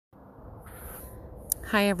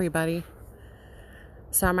Hi everybody.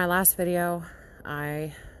 So in my last video,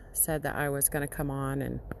 I said that I was going to come on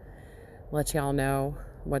and let y'all know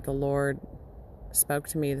what the Lord spoke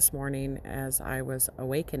to me this morning as I was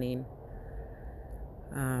awakening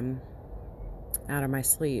out of my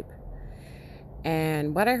sleep.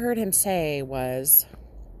 And what I heard him say was,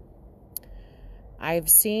 I've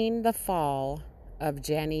seen the fall of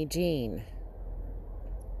Jenny Jean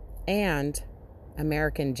and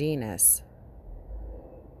American Genius.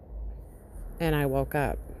 And I woke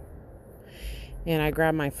up and I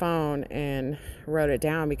grabbed my phone and wrote it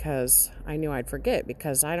down because I knew I'd forget,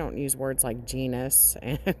 because I don't use words like genus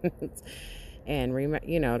and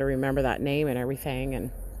to remember that name and everything.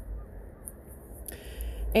 And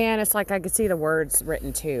it's like I could see the words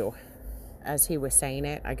written too. As he was saying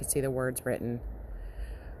it, I could see the words written.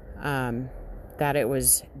 That it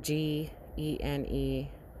was Gene,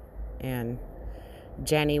 and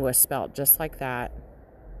Jenny was spelt just like that.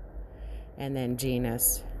 And then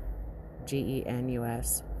genus,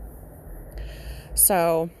 Genus.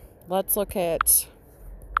 So let's look at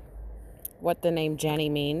what the name Jenny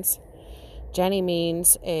means. Jenny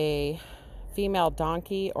means a female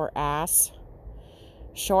donkey or ass,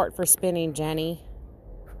 short for spinning jenny.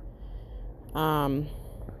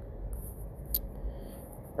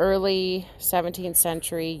 Early 17th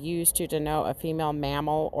century, used to denote a female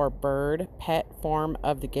mammal or bird, pet form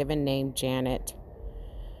of the given name Janet.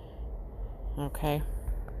 Okay.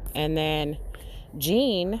 And then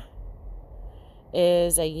gene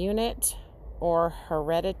is a unit or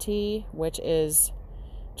heredity which is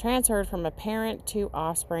transferred from a parent to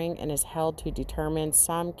offspring and is held to determine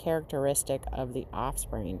some characteristic of the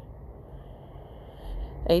offspring.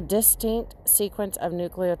 A distinct sequence of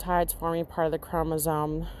nucleotides forming part of the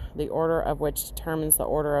chromosome, the order of which determines the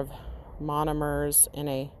order of monomers in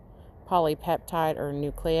a polypeptide or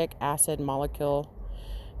nucleic acid molecule,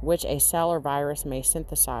 which a cell or virus may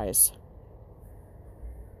synthesize.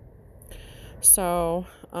 So,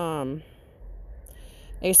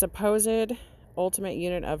 a supposed ultimate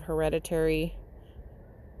unit of hereditary,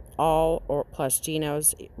 all or plus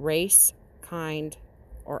genos, race, kind,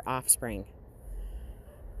 or offspring.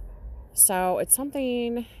 So it's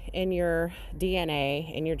something in your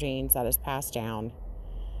DNA, in your genes, that is passed down.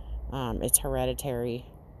 It's hereditary.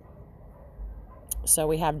 So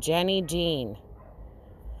we have Jenny Jean.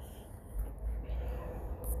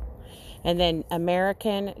 And then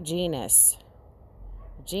American Genus.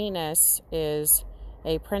 Genus is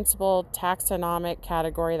a principal taxonomic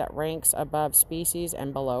category that ranks above species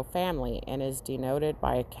and below family and is denoted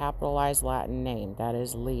by a capitalized Latin name, that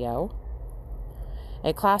is Leo.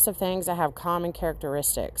 A class of things that have common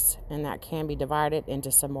characteristics and that can be divided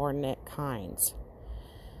into subordinate kinds.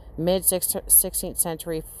 Mid-16th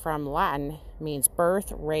century from Latin means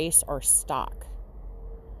birth, race, or stock.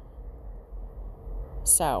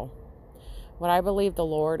 So, what I believe the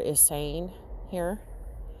Lord is saying here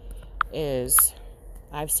is,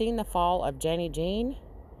 I've seen the fall of Jenny Jean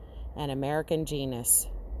and American Genius.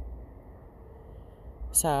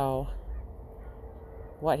 So,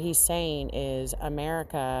 what he's saying is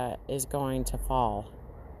America is going to fall.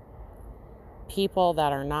 People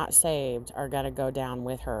that are not saved are going to go down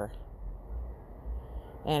with her.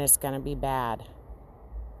 And it's going to be bad.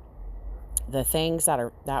 The things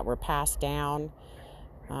that were passed down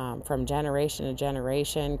from generation to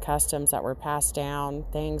generation, customs that were passed down,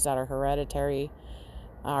 things that are hereditary,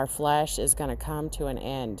 our flesh is going to come to an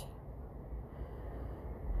end.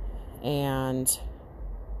 And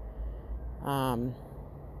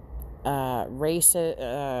race,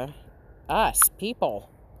 us, people,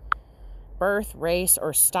 birth, race,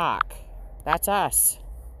 or stock, that's us.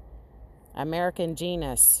 American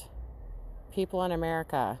Genus, people in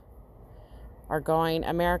America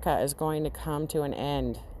America is going to come to an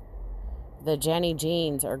end. The Jenny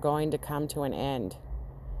Jeans are going to come to an end.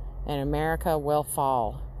 And America will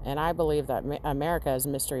fall. And I believe that America is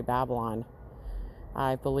Mystery Babylon.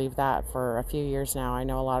 I believe that for a few years now. I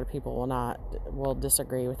know a lot of people will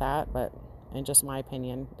disagree with that, but in just my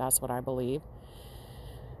opinion, that's what I believe.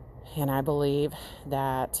 And I believe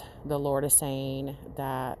that the Lord is saying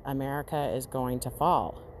that America is going to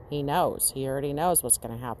fall. He knows. He already knows what's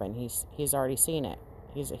going to happen. He's already seen it.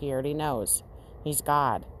 He already knows. He's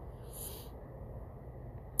God.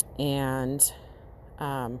 And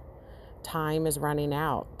time is running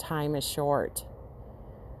out. Time is short.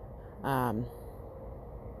 We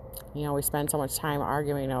spend so much time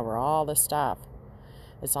arguing over all this stuff.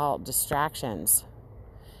 It's all distractions.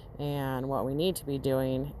 And what we need to be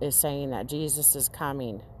doing is saying that Jesus is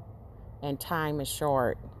coming and time is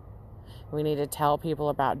short. We need to tell people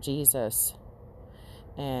about Jesus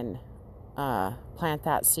and plant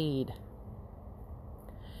that seed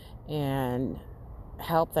and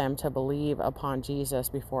help them to believe upon Jesus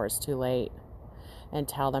before it's too late, and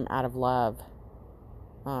tell them out of love,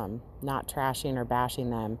 not trashing or bashing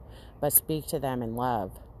them, but speak to them in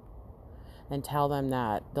love and tell them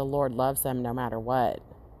that the Lord loves them no matter what,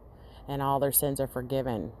 and all their sins are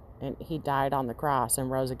forgiven, and he died on the cross and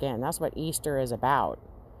rose again. That's what Easter is about.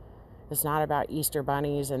 It's not about Easter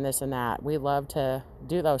bunnies and this and that. We love to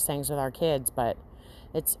do those things with our kids, but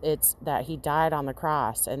it's that he died on the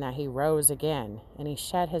cross and that he rose again, and he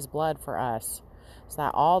shed his blood for us, so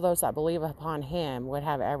that all those that believe upon him would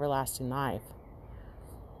have everlasting life.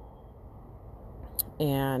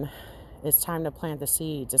 And it's time to plant the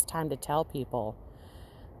seeds. It's time to tell people.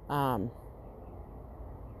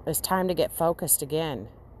 It's time to get focused again,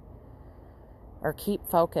 or keep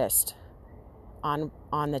focused on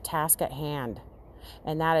the task at hand,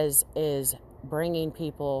 and that is bringing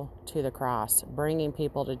people to the cross, bringing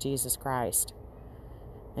people to Jesus Christ,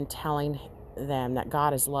 and telling them that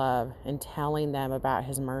God is love, and telling them about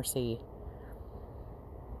his mercy.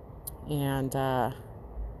 And the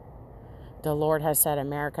Lord has said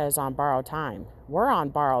America is on borrowed time. We're on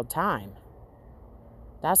borrowed time.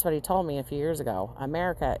 That's what he told me a few years ago.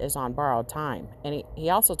 America is on borrowed time. And he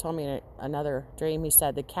also told me in another dream, he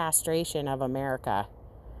said the castration of America.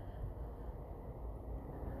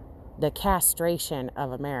 The castration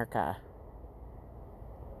of America.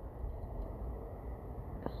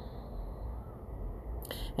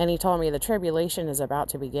 And he told me the tribulation is about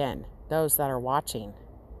to begin. Those that are watching.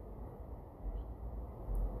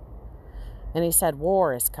 And he said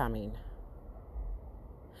war is coming.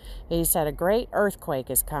 He said a great earthquake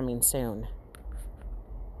is coming soon.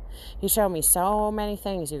 He showed me so many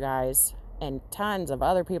things, you guys. And tons of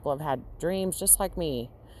other people have had dreams just like me.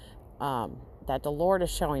 That the Lord is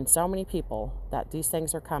showing so many people that these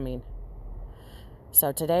things are coming.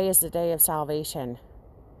 So today is the day of salvation.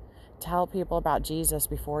 Tell people about Jesus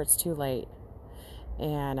before it's too late.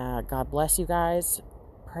 And God bless you guys.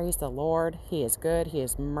 Praise the Lord. He is good. He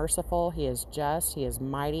is merciful. He is just. He is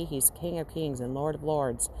mighty. He's King of Kings and Lord of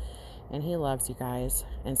Lords. And he loves you guys.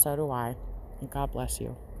 And so do I. And God bless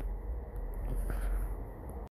you.